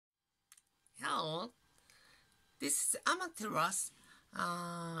Hello, this is Amateras.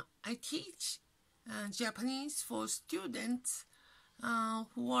 I teach Japanese for students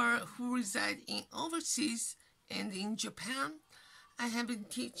who reside in overseas and in Japan. I have been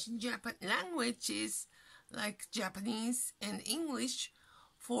teaching languages like Japanese and English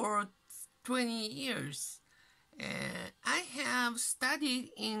for 20 years. I have studied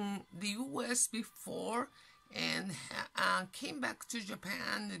in the US before and came back to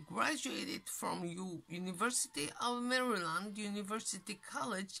Japan, graduated from University of Maryland, University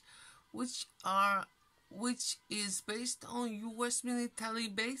College, which is based on US military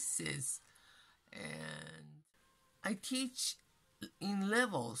bases. And I teach in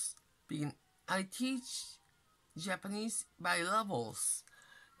levels. I teach Japanese by levels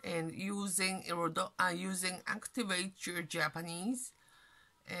and using Activate Your Japanese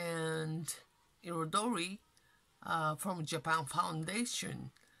and Irodori from Japan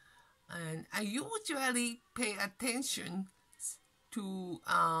Foundation. And I usually pay attention to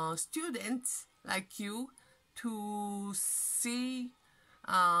students like you to see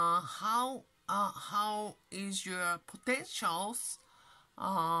how is your potentials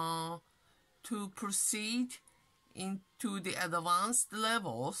to proceed into the advanced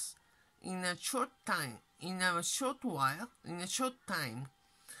levels in a short time,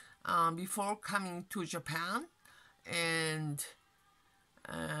 before coming to Japan, and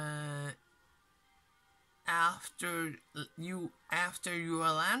after you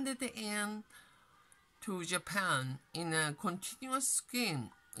are landed in to Japan in a continuous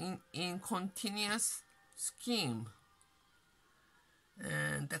scheme,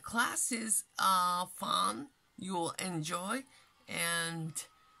 and the classes are fun, you'll enjoy, and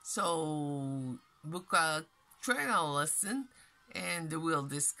so book a trial lesson and we'll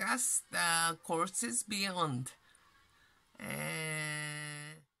discuss the courses beyond.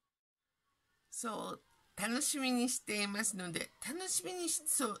 So 楽しみにしていますので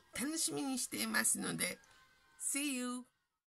See you!